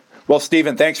Well,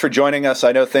 Stephen, thanks for joining us.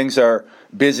 I know things are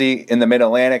busy in the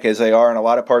Mid-Atlantic as they are in a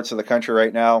lot of parts of the country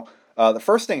right now. The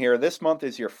first thing here, this month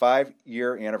is your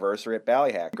 5-year anniversary at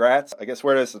Ballyhack. Congrats. I guess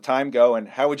where does the time go, and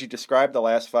how would you describe the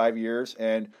last 5 years,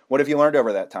 and what have you learned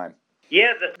over that time?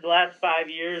 Yeah, the last 5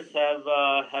 years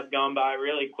have gone by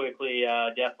really quickly.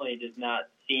 Definitely does not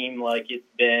seem like it's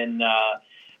been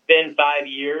 5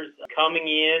 years. Coming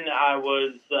in, I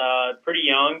was pretty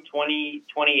young,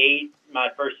 28, my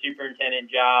first superintendent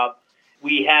job.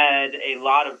 We had a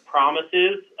lot of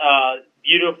promises,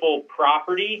 beautiful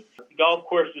property. The golf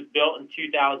course was built in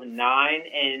 2009,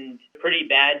 and a pretty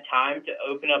bad time to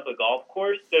open up a golf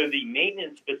course, so the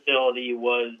maintenance facility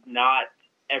was not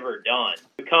ever done.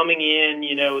 Coming in,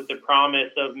 with the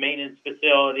promise of maintenance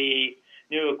facility,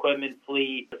 new equipment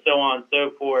fleet, so on and so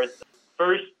forth.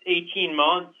 First 18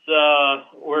 months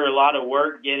were a lot of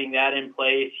work getting that in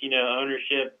place.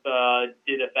 Ownership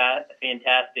did a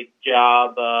fantastic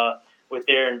job with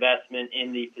their investment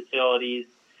in the facilities.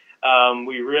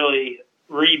 We really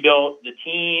rebuilt the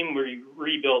team, we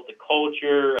rebuilt the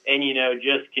culture, and,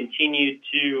 just continued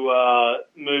to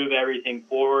move everything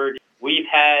forward. We've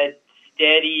had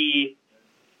steady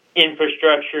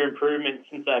infrastructure improvements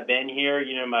since I've been here.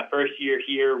 My first year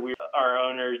here, our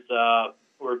owners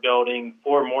were building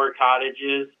 4 more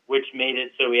cottages, which made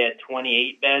it so we had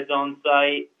 28 beds on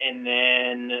site. And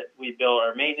then we built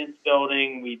our maintenance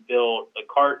building. We built a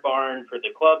cart barn for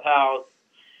the clubhouse.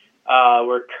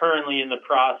 We're currently in the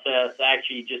process,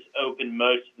 actually just opened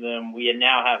most of them. We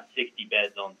now have 60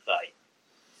 beds on site.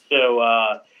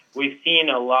 So we've seen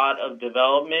a lot of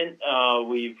development.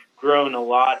 We've grown a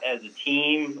lot as a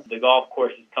team. The golf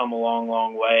course has come a long,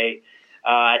 long way.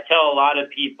 I tell a lot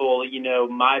of people,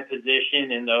 my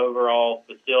position in the overall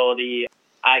facility,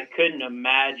 I couldn't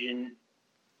imagine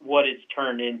what it's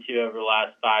turned into over the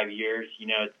last 5 years.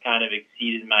 It's kind of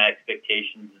exceeded my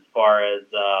expectations as far as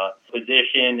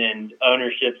position and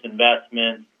ownership's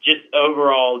investments. Just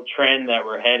overall trend that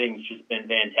we're heading has just been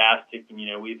fantastic. And,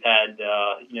 we've had,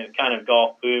 kind of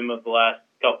golf boom of the last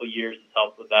couple of years has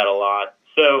helped with that a lot.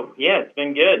 So, yeah, it's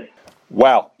been good.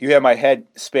 Wow, you have my head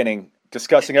spinning,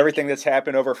 discussing everything that's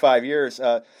happened over 5 years.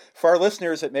 For our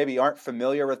listeners that maybe aren't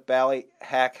familiar with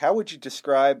Ballyhack, how would you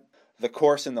describe the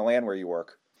course and the land where you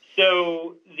work?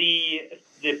 So the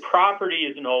property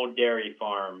is an old dairy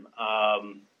farm.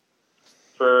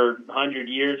 For 100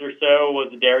 years or so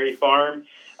was a dairy farm.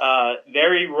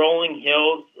 Very rolling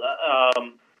hills,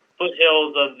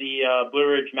 foothills of the Blue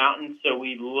Ridge Mountains, so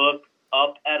we look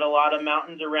up at a lot of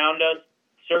mountains around us.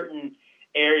 Certain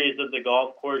areas of the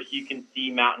golf course, you can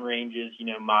see mountain ranges,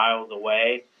 miles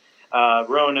away.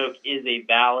 Roanoke is a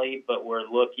valley, but we're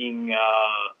looking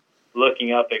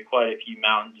up at quite a few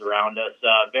mountains around us.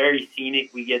 Very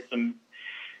scenic. We get some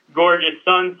gorgeous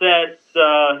sunsets.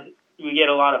 We get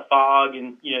a lot of fog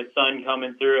and sun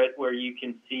coming through it, where you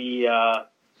can see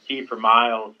for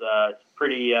miles. It's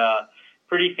pretty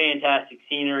fantastic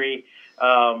scenery.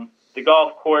 The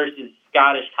golf course is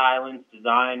Scottish Highlands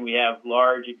design. We have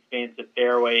large, expansive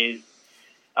fairways,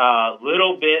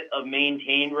 little bit of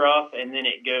maintained rough, and then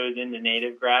it goes into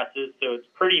native grasses. So it's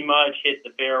pretty much hit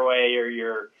the fairway, or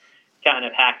you're kind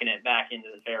of hacking it back into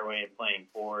the fairway and playing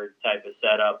forward type of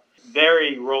setup.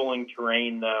 Very rolling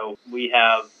terrain, though.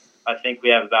 I think we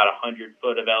have about 100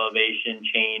 foot of elevation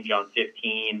change on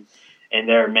 15, and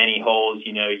there are many holes.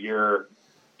 You're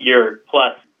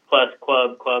plus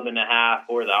club and a half,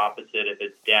 or the opposite if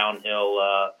it's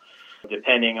downhill,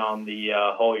 depending on the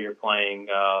hole you're playing.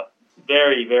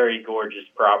 Very, very gorgeous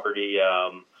property.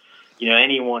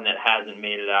 Anyone that hasn't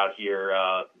made it out here,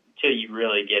 till you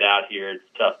really get out here, it's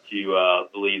tough to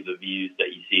believe the views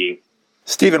that you see.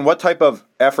 Stephen, what type of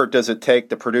effort does it take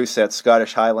to produce that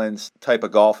Scottish Highlands type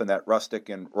of golf in that rustic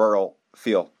and rural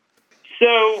feel?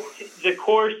 So the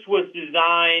course was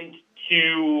designed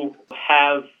to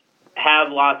have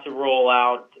lots of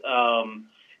rollout,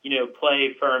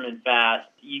 play firm and fast.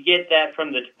 You get that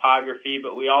from the topography,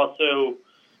 but we also,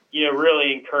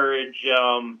 really encourage,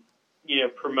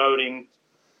 promoting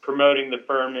the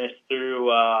firmness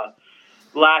through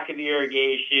lack of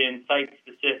irrigation,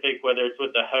 site-specific, whether it's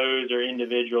with a hose or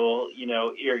individual,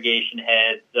 irrigation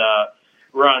heads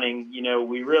running.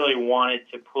 We really want it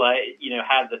to play,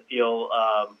 have the feel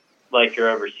like you're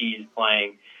overseas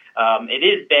playing. It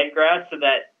is bentgrass, so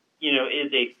that,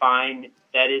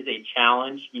 is a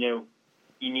challenge.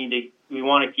 We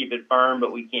want to keep it firm,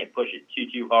 but we can't push it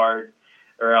too hard,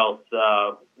 or else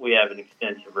we have an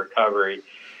extensive recovery.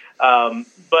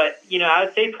 But, I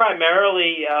would say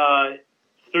primarily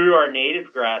through our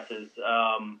native grasses.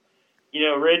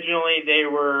 Originally they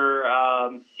were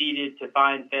seeded to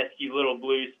fine fescue little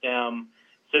blue stem.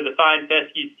 So the fine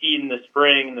fescue seed in the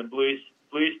spring and the blue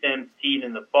stem seed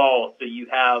in the fall. So you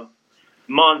have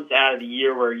months out of the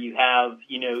year where you have,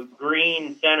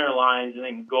 green center lines and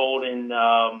then golden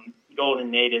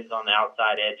natives on the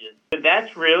outside edges. But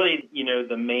that's really,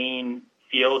 the main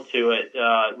feel to it.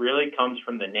 Really comes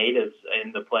from the natives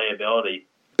and the playability.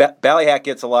 Ballyhack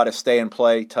gets a lot of stay and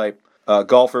play type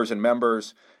golfers and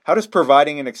members. How does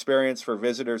providing an experience for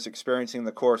visitors experiencing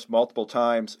the course multiple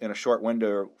times in a short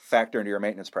window factor into your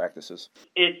maintenance practices?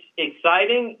 It's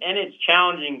exciting and it's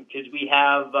challenging because we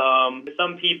have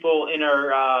some people in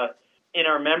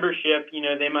our membership.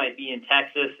 They might be in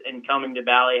Texas and coming to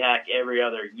Ballyhack every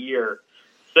other year.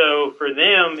 So for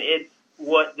them, it's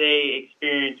what they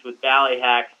experience with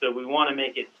Ballyhack. So we want to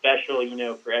make it special,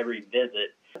 for every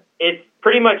visit. It's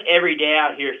pretty much every day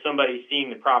out here somebody's seeing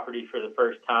the property for the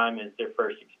first time as their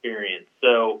first experience.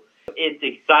 So it's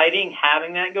exciting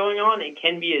having that going on. It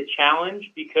can be a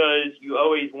challenge because you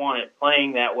always want it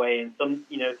playing that way. And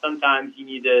sometimes you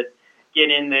need to get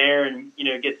in there and,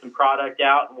 get some product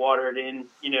out and water it in,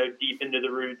 deep into the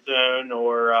root zone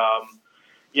or,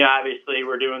 obviously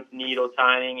we're doing some needle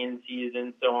tining in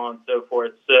season, so on and so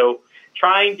forth. So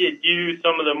trying to do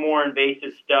some of the more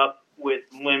invasive stuff with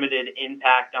limited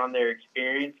impact on their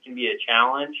experience can be a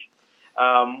challenge.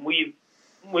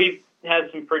 We've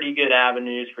had some pretty good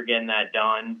avenues for getting that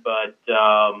done, but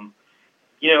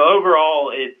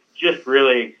overall it's just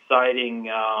really exciting.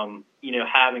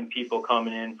 Having people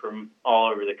coming in from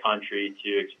all over the country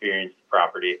to experience the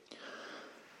property.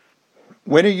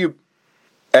 When are you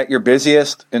at your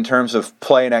busiest in terms of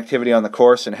play and activity on the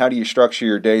course, and how do you structure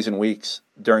your days and weeks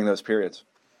during those periods?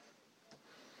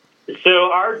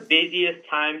 So our busiest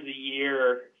times of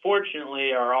year,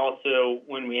 fortunately, are also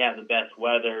when we have the best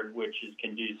weather, which is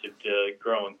conducive to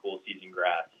growing cool season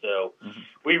grass. So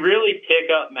we really pick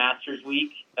up Masters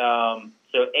Week.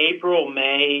 So April,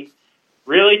 May,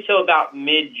 really till about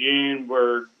mid-June,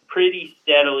 we're pretty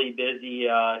steadily busy.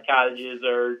 Cottages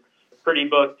are pretty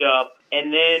booked up.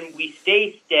 And then we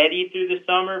stay steady through the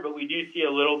summer, but we do see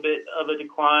a little bit of a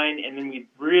decline. And then we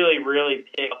really, really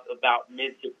pick up about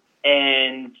mid-September.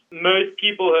 And most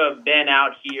people who have been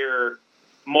out here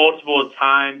multiple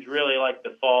times really like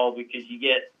the fall because you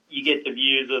get the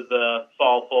views of the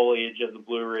fall foliage of the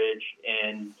Blue Ridge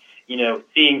and,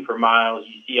 seeing for miles,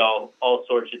 you see all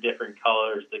sorts of different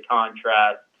colors, the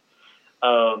contrast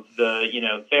of the,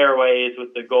 fairways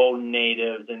with the golden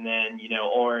natives and then,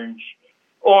 orange,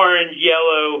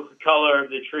 yellow color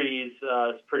of the trees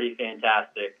is pretty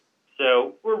fantastic.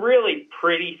 So we're really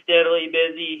pretty steadily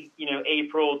busy,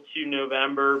 April to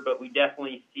November, but we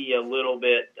definitely see a little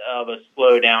bit of a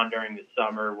slowdown during the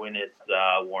summer when it's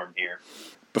warm here.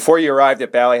 Before you arrived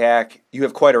at Ballyhack, you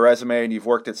have quite a resume and you've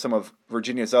worked at some of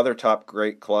Virginia's other top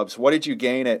great clubs. What did you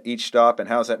gain at each stop and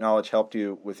how has that knowledge helped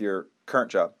you with your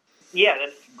current job? Yeah,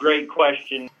 that's a great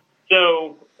question.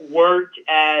 So worked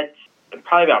at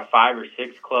probably about 5 or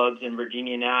 6 clubs in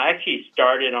Virginia now. I actually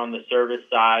started on the service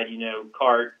side,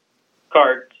 cart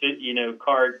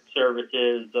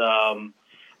services, a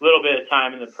little bit of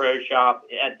time in the pro shop.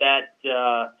 At that,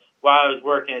 while I was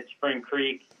working at Spring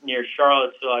Creek near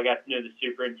Charlottesville, I got to know the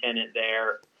superintendent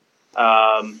there.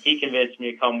 He convinced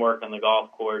me to come work on the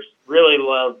golf course. Really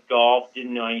loved golf,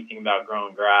 didn't know anything about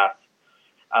growing grass.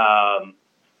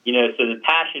 So the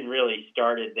passion really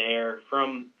started there.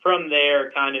 From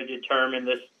there, kind of determined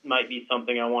this might be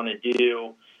something I want to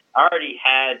do. I already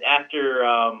had, after,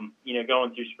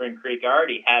 going through Spring Creek, I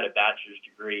already had a bachelor's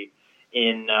degree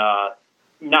in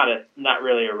not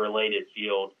really a related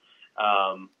field.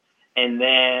 And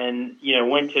then,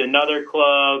 went to another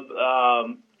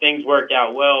club. Things worked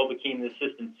out well, became the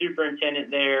assistant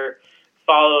superintendent there,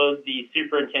 followed the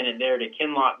superintendent there to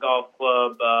Kinloch Golf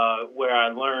Club, where I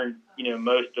learned,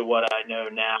 most of what I know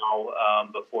now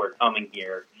before coming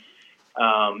here.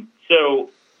 So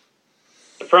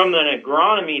from an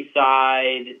agronomy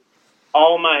side,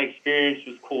 all my experience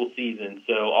was cool season.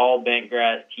 So all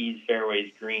bentgrass, tees,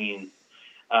 fairways, greens,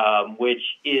 which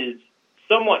is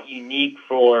somewhat unique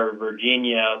for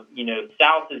Virginia.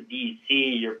 South of D.C.,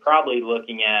 you're probably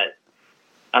looking at,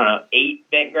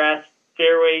 8 bentgrass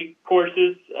fairway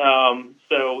courses.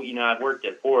 So, I've worked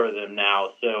at 4 of them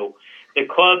now. So the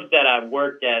clubs that I've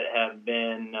worked at have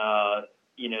been, the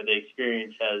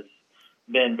experience has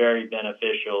been very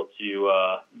beneficial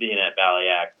to being at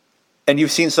Ballyhack. And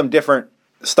you've seen some different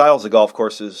styles of golf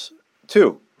courses,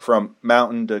 too, from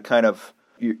mountain to kind of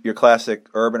your classic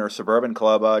urban or suburban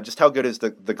club. Just how good is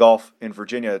the golf in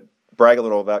Virginia? Brag a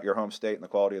little about your home state and the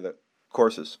quality of the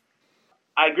courses.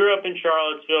 I grew up in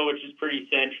Charlottesville, which is pretty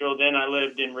central. Then I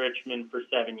lived in Richmond for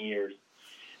 7 years.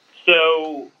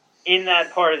 So in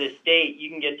that part of the state, you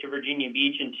can get to Virginia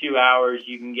Beach in 2 hours.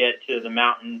 You can get to the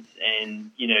mountains,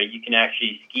 and you can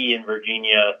actually ski in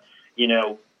Virginia,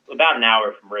 about an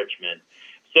hour from Richmond.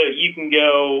 So you can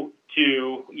go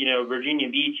to Virginia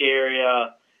Beach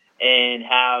area and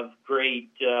have great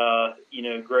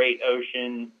great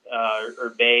ocean or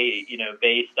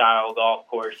bay style golf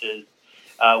courses.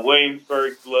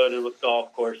 Williamsburg's loaded with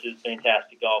golf courses,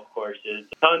 fantastic golf courses,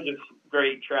 tons of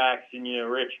great tracks in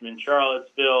Richmond,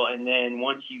 Charlottesville, and then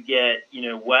once you get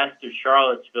west of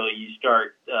Charlottesville, you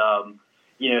start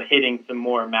hitting some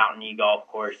more mountainy golf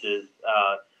courses.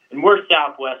 And we're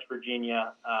Southwest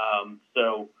Virginia,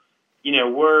 so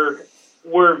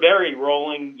we're very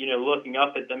rolling, looking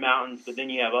up at the mountains. But then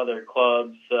you have other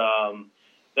clubs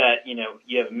that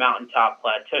you have mountaintop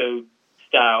plateau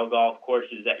style golf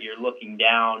courses that you're looking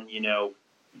down,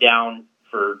 down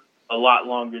for a lot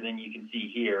longer than you can see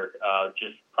here,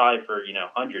 just probably for,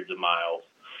 hundreds of miles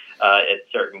at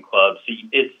certain clubs. So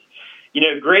it's,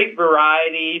 great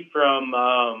variety from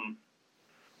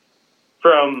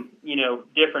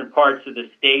different parts of the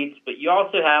states, but you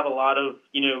also have a lot of,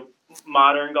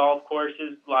 modern golf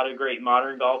courses, a lot of great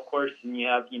modern golf courses, and you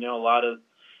have, a lot of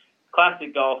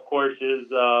classic golf courses,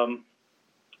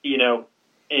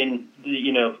 in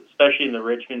the, especially in the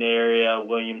Richmond area,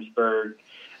 Williamsburg,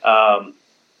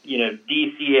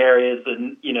 DC areas,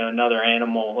 and, another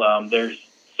animal. There's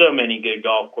so many good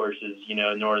golf courses,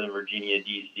 Northern Virginia,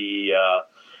 DC,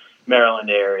 Maryland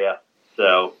area.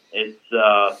 So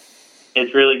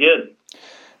it's really good.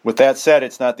 With that said,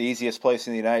 it's not the easiest place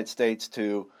in the United States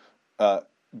to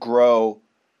grow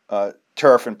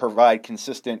turf and provide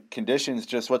consistent conditions.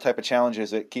 Just what type of challenge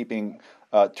is it keeping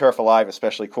turf alive,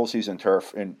 especially cool season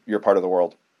turf in your part of the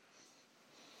world?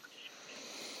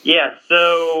 Yeah,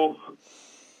 so,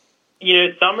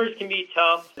 summers can be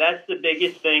tough. That's the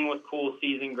biggest thing with cool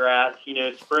season grass.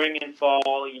 Spring and fall,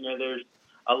 there's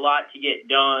a lot to get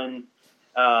done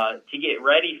to get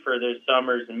ready for those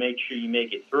summers and make sure you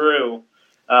make it through.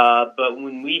 But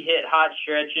when we hit hot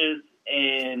stretches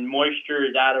and moisture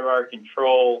is out of our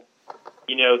control,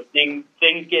 things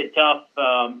get tough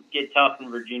in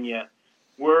Virginia.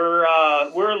 We're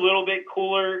a little bit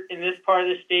cooler in this part of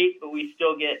the state, but we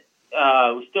still get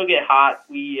hot.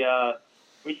 We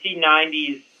see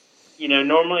 90s,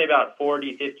 normally about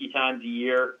 40, 50 times a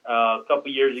year. A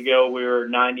couple years ago, we were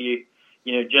 90,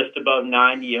 just above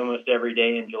 90 almost every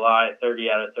day in July,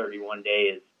 30 out of 31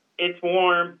 days. It's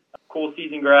warm. Cool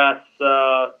season grass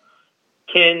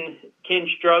can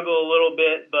struggle a little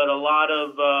bit, but a lot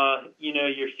of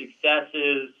your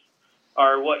successes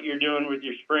are what you're doing with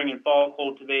your spring and fall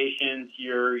cultivations,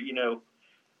 your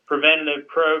preventative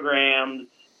programs,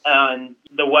 and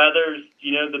the weather's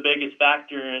the biggest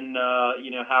factor in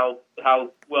how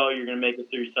well you're going to make it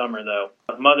through summer. Though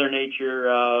Mother Nature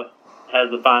has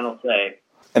the final say.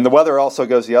 And the weather also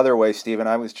goes the other way, Stephen.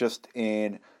 I was just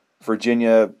in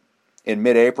Virginia in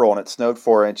mid-April, and it snowed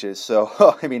 4 inches. So,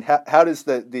 I mean, how does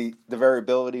the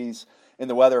variabilities in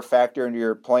the weather factor into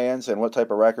your plans, and what type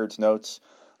of records, notes,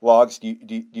 logs do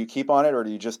you keep on it, or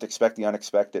do you just expect the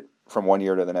unexpected from one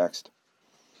year to the next?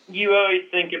 You always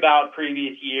think about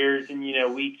previous years, and,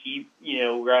 we keep,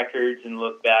 records and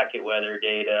look back at weather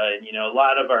data. And, a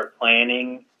lot of our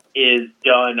planning is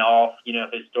done off,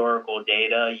 historical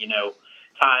data,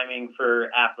 timing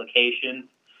for applications.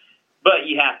 But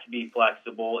you have to be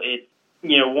flexible. It's,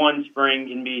 one spring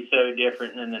can be so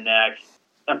different than the next.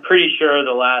 I'm pretty sure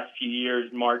the last few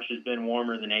years, March has been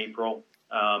warmer than April.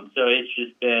 So it's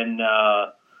just been,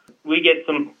 we get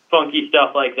some funky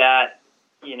stuff like that.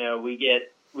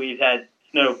 We've had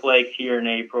snowflakes here in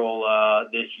April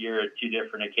this year at 2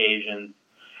 different occasions.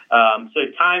 So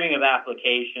timing of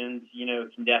applications,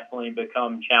 can definitely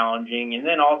become challenging. And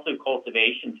then also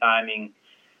cultivation timing.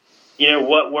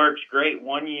 What works great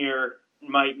one year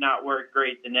might not work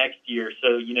great the next year.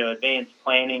 So, advanced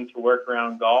planning to work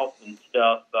around golf and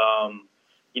stuff,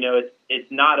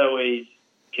 it's not always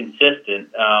consistent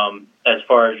as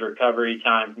far as recovery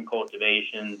time from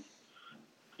cultivations.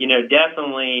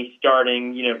 Definitely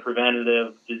starting,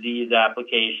 preventative disease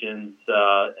applications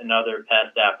and other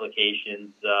pest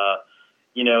applications.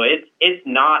 It's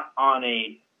not on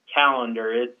a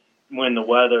calendar. It's when the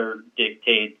weather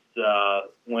dictates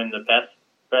when the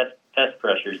pest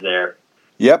pressure's there.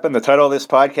 Yep, and the title of this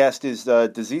podcast is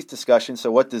Disease Discussion. So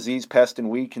what disease, pest, and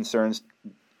weed concerns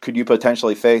could you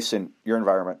potentially face in your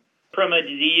environment? From a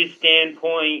disease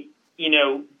standpoint,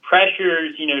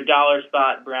 pressures, dollar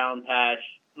spot, brown patch,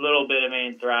 little bit of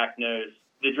anthracnose.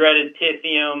 The dreaded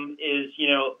Pythium is,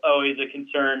 always a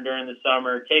concern during the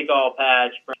summer. Take all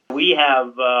patch. We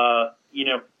have,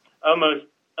 almost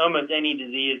almost any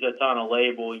disease that's on a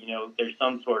label, there's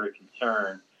some sort of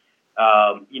concern.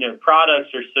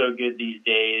 Products are so good these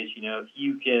days. If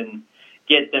you can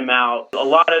get them out, a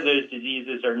lot of those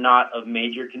diseases are not of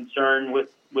major concern with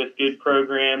good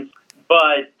programs.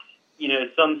 But,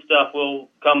 some stuff will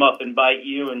come up and bite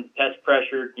you, and pest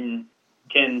pressure can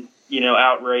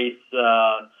outrace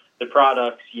the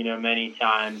products, many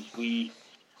times. We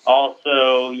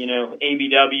also,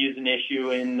 ABW is an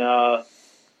issue in,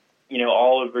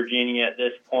 all of Virginia at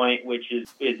this point, which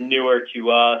is newer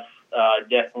to us.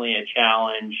 Definitely a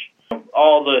challenge.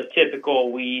 All the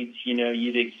typical weeds,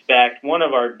 you'd expect. One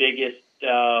of our biggest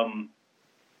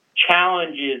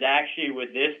challenges actually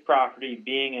with this property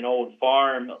being an old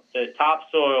farm, the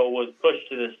topsoil was pushed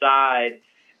to the side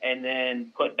and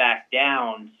then put back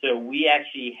down. So we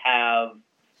actually have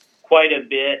quite a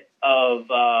bit of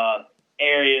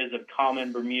areas of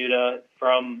common Bermuda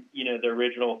from, the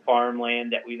original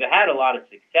farmland that we've had a lot of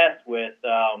success with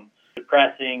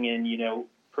suppressing and,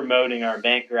 promoting our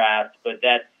bentgrass, but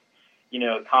that's,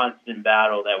 a constant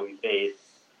battle that we face.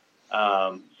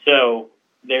 So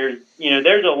there's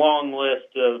a long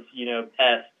list of,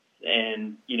 pests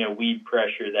and, weed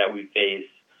pressure that we face.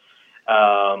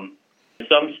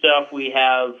 Some stuff we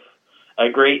have a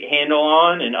great handle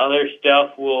on, and other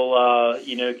stuff will,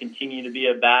 continue to be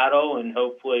a battle, and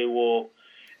hopefully we'll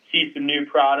see some new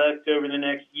products over the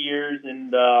next years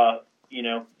and,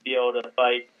 be able to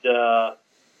fight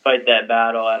that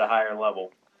battle at a higher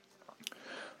level.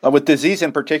 With disease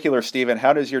in particular, Stephen,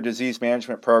 how does your disease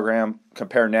management program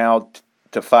compare now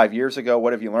to 5 years ago?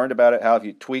 What have you learned about it? How have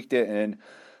you tweaked it? And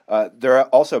there have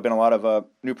also been a lot of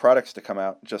new products to come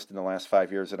out just in the last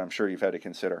 5 years that I'm sure you've had to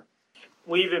consider.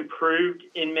 We've improved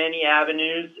in many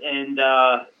avenues, and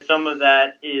some of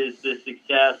that is the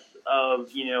success of,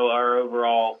 our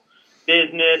overall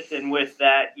business, and with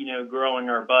that, growing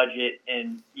our budget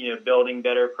and, building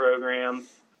better programs.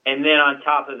 And then on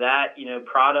top of that,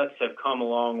 products have come a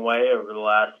long way over the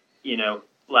last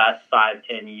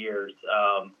 5-10 years.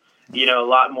 A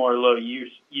lot more low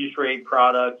use rate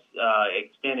products,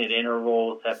 extended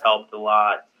intervals have helped a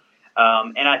lot.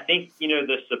 And I think,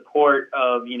 the support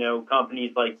of,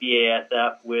 companies like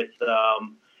BASF with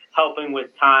helping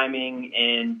with timing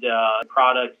and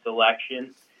product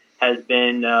selection has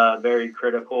been very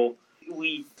critical.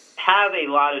 We have a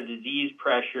lot of disease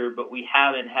pressure, but we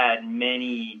haven't had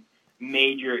many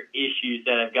major issues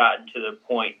that have gotten to the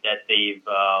point that they've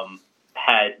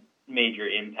had major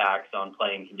impacts on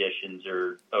playing conditions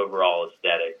or overall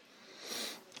aesthetics.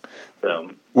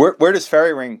 So, where does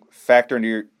fairy ring factor into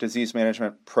your disease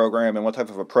management program, and what type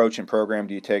of approach and program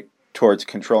do you take towards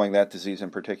controlling that disease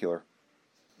in particular?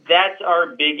 That's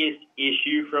our biggest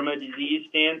issue from a disease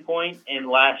standpoint, and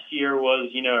last year was,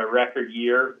 a record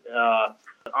year,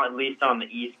 at least on the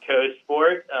East Coast for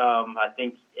it. I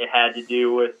think it had to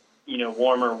do with,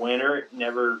 warmer winter.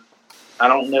 I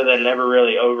don't know that it ever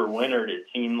really overwintered. It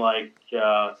seemed like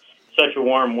such a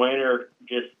warm winter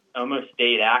just almost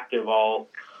stayed active all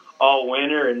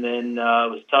winter, and then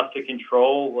it was tough to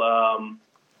control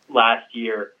last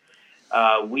year.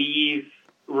 We've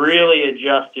really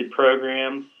adjusted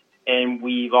programs, and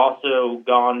we've also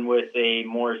gone with a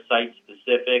more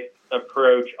site-specific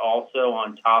approach also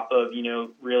on top of,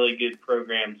 really good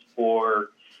programs for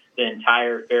the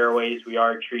entire fairways. We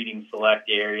are treating select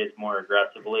areas more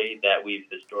aggressively that we've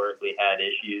historically had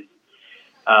issues.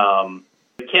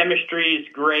 The chemistry is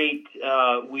great.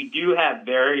 We do have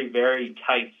very, very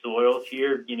tight soils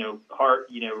here,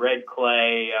 red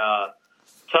clay,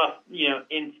 tough,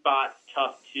 in spots,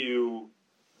 tough to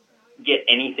get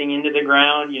anything into the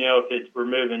ground. If it's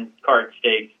removing cart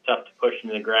stakes, tough to push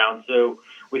into the ground. So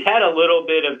we've had a little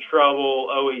bit of trouble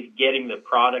always getting the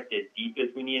product as deep as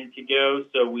we needed to go.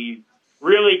 So we've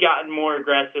really gotten more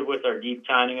aggressive with our deep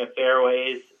tining of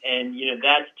fairways, and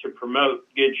that's to promote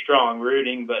good, strong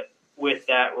rooting. But with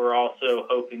that, we're also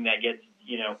hoping that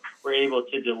we're able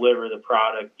to deliver the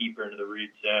product deeper into the root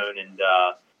zone and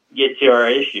get to our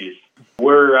issues.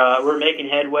 We're making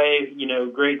headway.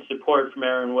 Great support from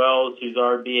Aaron Wells, who's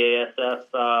our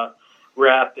BASF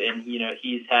rep, and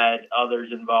he's had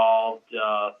others involved.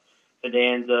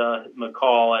 Fidanza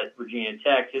McCall at Virginia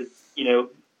Tech has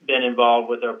been involved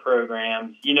with our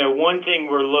programs. One thing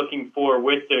we're looking for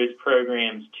with those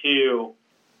programs too,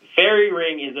 fairy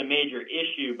ring is a major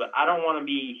issue, but I don't want to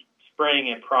be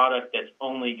spraying a product that's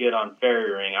only good on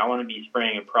fairy ring. I want to be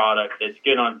spraying a product that's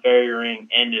good on fairy ring,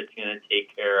 and it's going to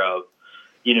take care of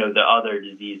the other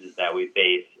diseases that we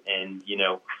face. And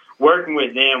working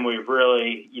with them, we've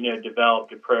really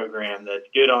developed a program that's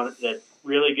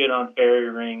really good on fairy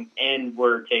ring, and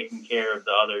we're taking care of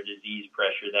the other disease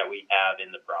pressure that we have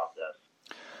in the process.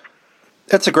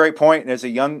 That's a great point. And as a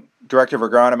young director of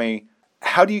agronomy,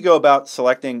 how do you go about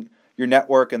selecting your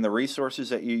network and the resources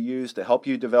that you use to help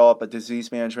you develop a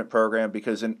disease management program?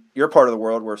 Because in your part of the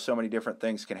world where so many different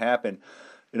things can happen,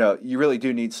 you really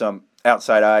do need some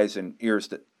outside eyes and ears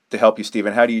to help you,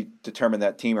 Stephen. How do you determine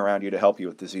that team around you to help you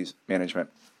with disease management?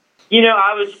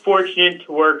 I was fortunate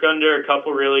to work under a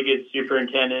couple really good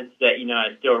superintendents that,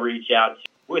 I still reach out to.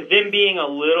 With them being a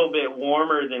little bit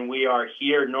warmer than we are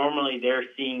here, normally they're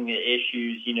seeing the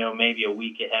issues, maybe a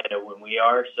week ahead of when we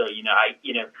are. So, I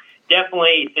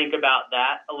definitely think about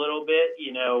that a little bit.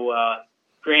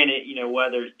 Granted,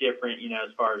 weather's different,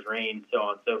 as far as rain and so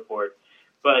on and so forth.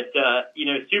 But,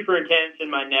 superintendents in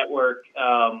my network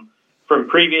from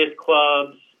previous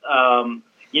clubs,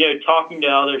 talking to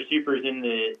other supers in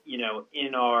the,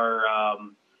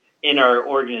 in our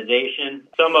organization.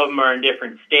 Some of them are in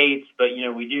different states, but,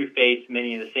 we do face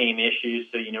many of the same issues.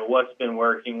 So, what's been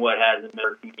working, what hasn't been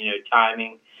working,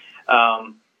 timing.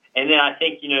 And then I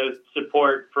think,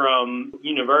 support from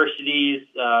universities,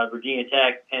 Virginia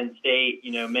Tech, Penn State,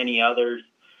 many others.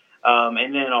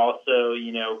 And then also,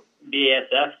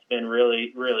 BASF's been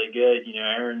really, really good.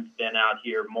 Aaron's been out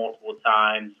here multiple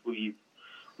times. We've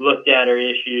looked at our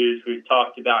issues. We've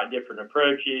talked about different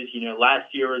approaches.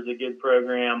 Last year was a good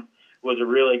program, was a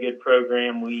really good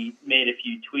program. We made a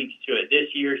few tweaks to it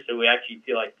this year, so we actually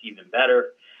feel like it's even better.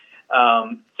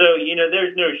 So,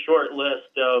 there's no short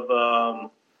list of,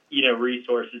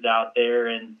 resources out there.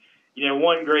 And,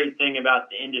 one great thing about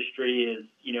the industry is,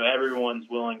 everyone's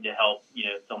willing to help,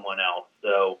 someone else.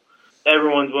 So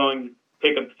everyone's willing to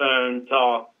pick up the phone,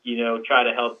 talk, try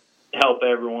to help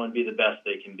everyone be the best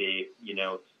they can be.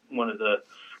 It's one of the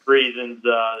reasons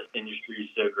this industry is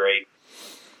so great.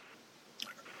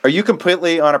 Are you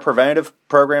completely on a preventative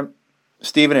program,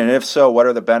 Stephen? And if so, what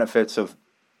are the benefits of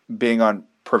being on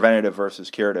preventative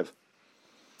versus curative?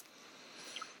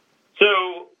 So,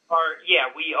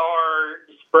 we are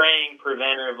spraying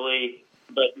preventatively,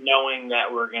 but knowing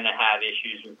that we're going to have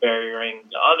issues with berry ring.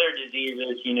 The other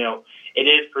diseases, it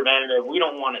is preventative. We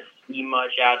don't want to see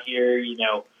much out here,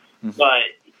 but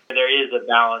there is a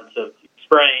balance of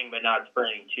spraying, but not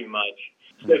spraying too much.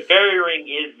 The berry ring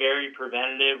is very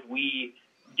preventative. We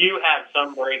do have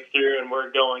some breakthrough, and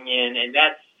we're going in, and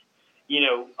that's,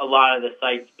 a lot of the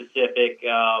site-specific,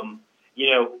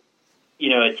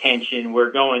 attention.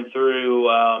 We're going through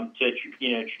to,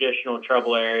 traditional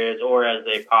trouble areas or as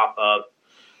they pop up,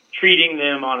 treating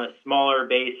them on a smaller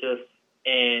basis.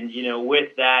 And,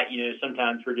 with that,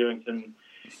 sometimes we're doing some,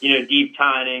 deep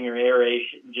tining or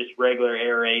aeration, just regular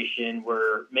aeration.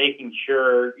 We're making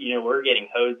sure, we're getting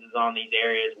hoses on these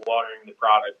areas, watering the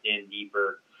product in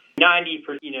deeper.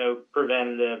 90%,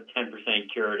 preventative,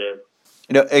 10% curative.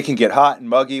 It can get hot and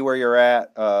muggy where you're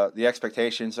at. The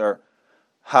expectations are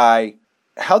high.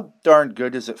 How darn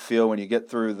good does it feel when you get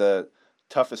through the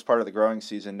toughest part of the growing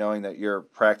season, knowing that your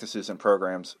practices and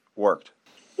programs worked?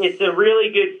 It's a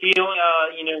really good feeling,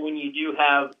 when you do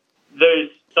have those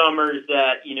summers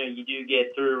that, you do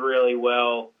get through really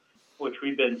well, which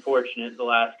we've been fortunate the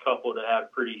last couple to have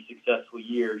pretty successful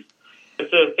years.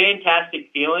 It's a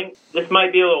fantastic feeling. This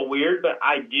might be a little weird, but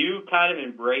I do kind of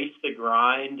embrace the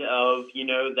grind of,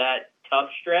 that tough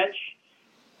stretch.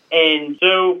 And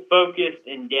so focused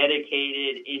and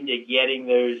dedicated into getting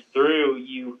those through,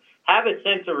 you have a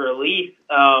sense of relief,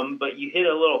 but you hit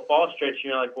a little fall stretch and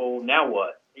you're like, well, now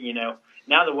what?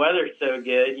 Now the weather's so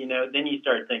good, then you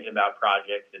start thinking about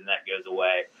projects and that goes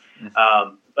away.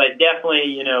 But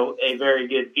definitely, a very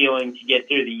good feeling to get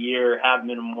through the year, have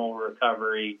minimal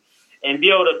recovery, and be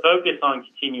able to focus on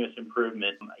continuous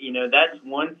improvement. That's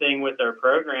one thing with our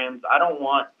programs. I don't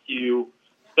want to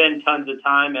spend tons of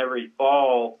time every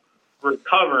fall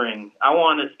recovering. I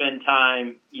want to spend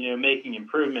time, making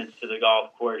improvements to the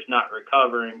golf course, not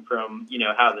recovering from,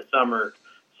 how the summer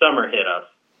hit us.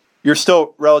 You're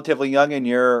still relatively young in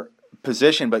your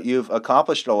position, but you've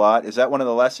accomplished a lot. Is that one of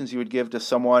the lessons you would give to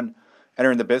someone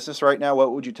entering the business right now?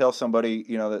 What would you tell somebody,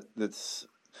 that's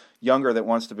younger that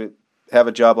wants to have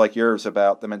a job like yours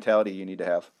about the mentality you need to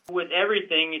have? With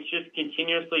everything, it's just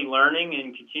continuously learning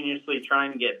and continuously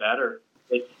trying to get better.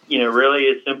 It's, really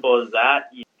as simple as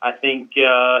that. I think,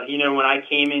 when I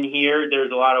came in here,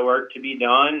 there's a lot of work to be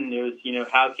done. And it was,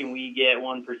 how can we get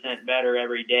 1% better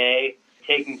every day,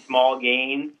 taking small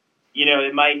gains.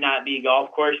 It might not be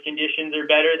golf course conditions are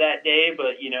better that day,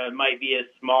 but, it might be as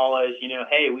small as,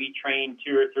 hey, we trained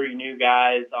 2 or 3 new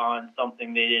guys on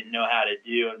something they didn't know how to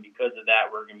do. And because of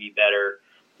that, we're going to be better,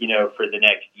 for the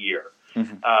next year.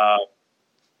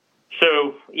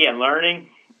 So,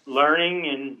 learning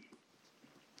and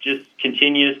just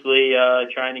continuously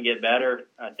trying to get better.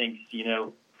 I think,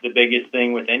 the biggest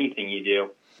thing with anything you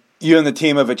do. You and the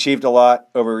team have achieved a lot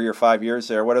over your 5 years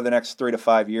there. What are the next 3 to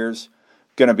 5 years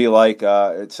going to be like?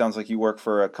 It sounds like you work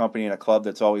for a company and a club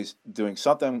that's always doing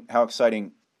something. How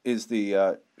exciting is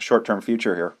the short-term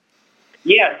future here?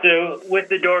 Yeah, so with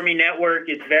the Dormy Network,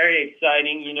 it's very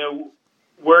exciting. You know,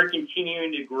 we're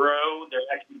continuing to grow. They're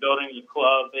actually building a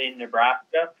club in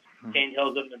Nebraska, Cane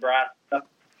Hills of Nebraska.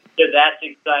 So that's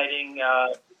exciting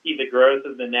to see the growth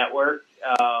of the network.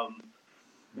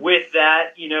 With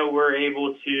that, you know, we're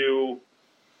able to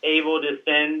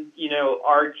send, you know,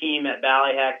 our team at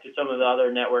Ballyhack to some of the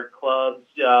other network clubs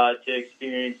to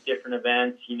experience different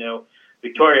events. You know,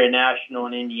 Victoria National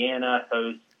in Indiana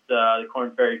hosts the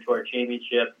Corn Ferry Tour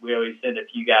Championship. We always send a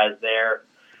few guys there.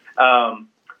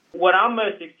 What I'm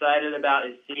most excited about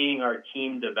is seeing our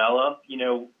team develop. You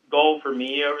know, goal for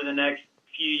me over the next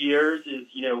few years is,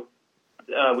 you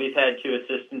know, we've had 2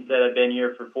 assistants that have been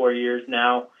here for 4 years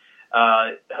now.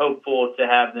 Hopeful to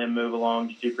have them move along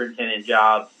to superintendent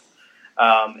jobs.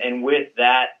 And with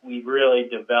that, we've really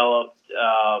developed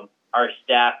our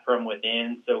staff from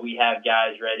within. So we have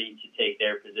guys ready to take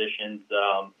their positions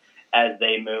as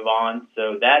they move on.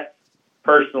 So that's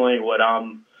personally what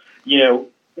I'm, you know,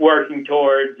 working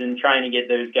towards and trying to get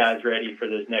those guys ready for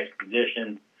those next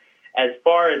positions. As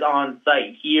far as on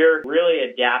site here, really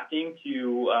adapting to,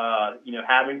 you know,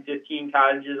 having 15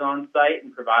 cottages on site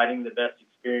and providing the best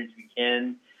experience we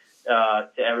can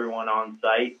to everyone on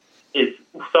site is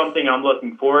something I'm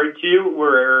looking forward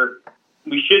to.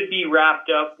 We should be wrapped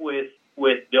up with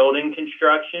building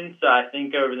construction. So I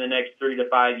think over the next 3 to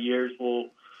 5 years, we'll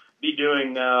be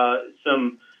doing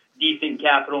some decent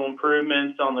capital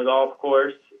improvements on the golf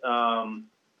course.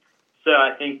 So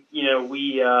I think, you know,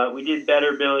 we did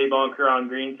better Billy bunker on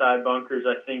greenside bunkers.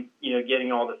 I think, you know,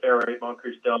 getting all the fairway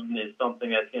bunkers done is something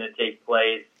that's going to take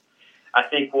place. I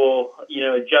think we'll, you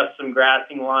know, adjust some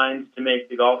grassing lines to make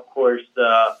the golf course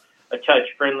a touch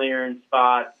friendlier in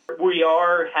spots. We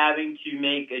are having to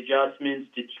make adjustments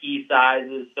to tee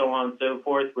sizes, so on and so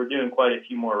forth. We're doing quite a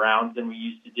few more rounds than we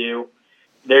used to do.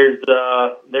 There's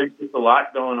just a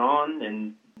lot going on,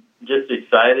 and just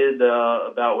excited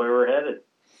about where we're headed.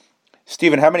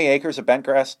 Stephen, how many acres of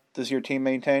bentgrass does your team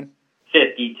maintain?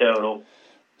 50 total.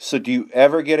 So do you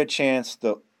ever get a chance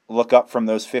to look up from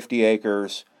those 50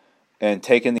 acres and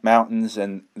take in the mountains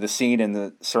and the scene and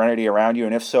the serenity around you?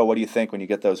 And if so, what do you think when you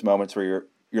get those moments where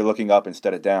you're looking up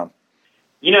instead of down?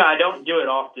 You know, I don't do it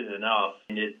often enough.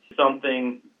 And it's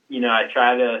something, you know, I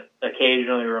try to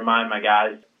occasionally remind my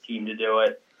guys' team to do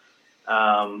it.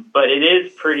 But it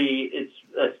is it's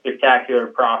a spectacular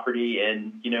property,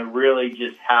 and, you know, really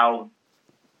just how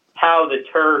the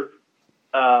turf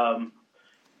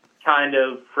kind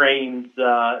of frames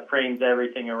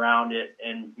everything around it,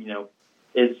 and, you know,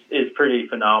 is pretty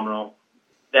phenomenal.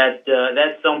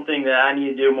 That's something that I need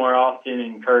to do more often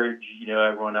and encourage, you know,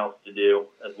 everyone else to do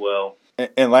as well.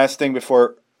 And last thing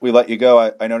before we let you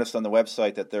go, I noticed on the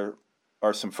website that there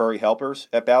are some furry helpers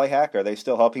at Ballyhack. Are they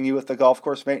still helping you with the golf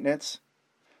course maintenance?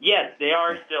 Yes, they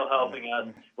are still helping us.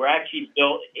 We're actually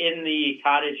built in the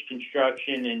cottage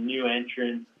construction and new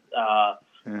entrance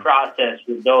process.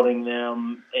 We're building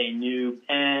them a new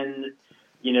pen,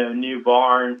 you know, new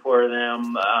barn for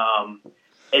them.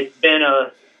 It's been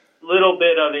a little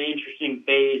bit of an interesting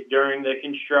phase during the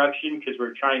construction because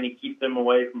we're trying to keep them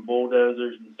away from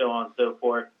bulldozers and so on and so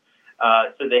forth.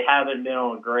 So they haven't been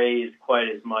on graze quite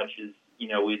as much as, you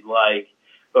know, we'd like,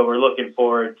 but we're looking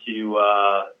forward to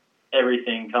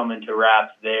everything coming to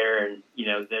wraps there, and, you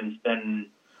know, them spending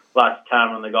lots of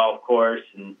time on the golf course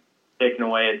and picking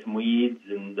away at some weeds,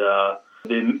 and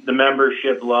the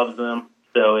membership loves them.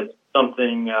 So it's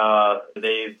something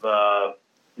they've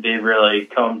really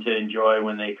come to enjoy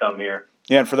when they come here.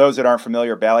 Yeah, and for those that aren't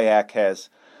familiar, Ballyhack has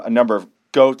a number of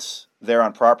goats there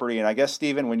on property. And I guess,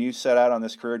 Stephen, when you set out on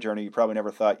this career journey, you probably never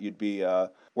thought you'd be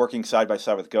working side by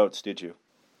side with goats, did you?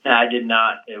 I did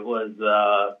not. It was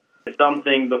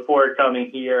something before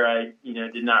coming here I, you know,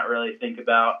 did not really think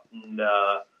about. And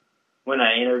when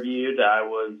I interviewed, I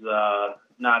was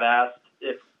not asked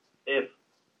if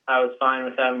I was fine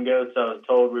with having goats. I was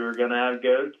told we were going to have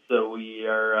goats, so we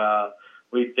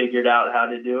figured out how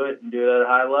to do it and do it at a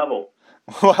high level.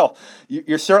 Well,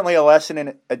 you're certainly a lesson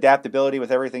in adaptability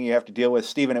with everything you have to deal with.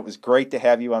 Stephen, it was great to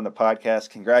have you on the podcast.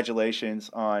 Congratulations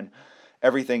on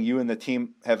everything you and the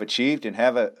team have achieved, and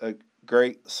have a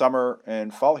great summer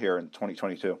and fall here in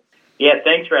 2022. Yeah,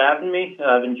 thanks for having me.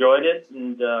 I've enjoyed it,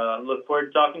 and look forward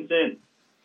to talking soon.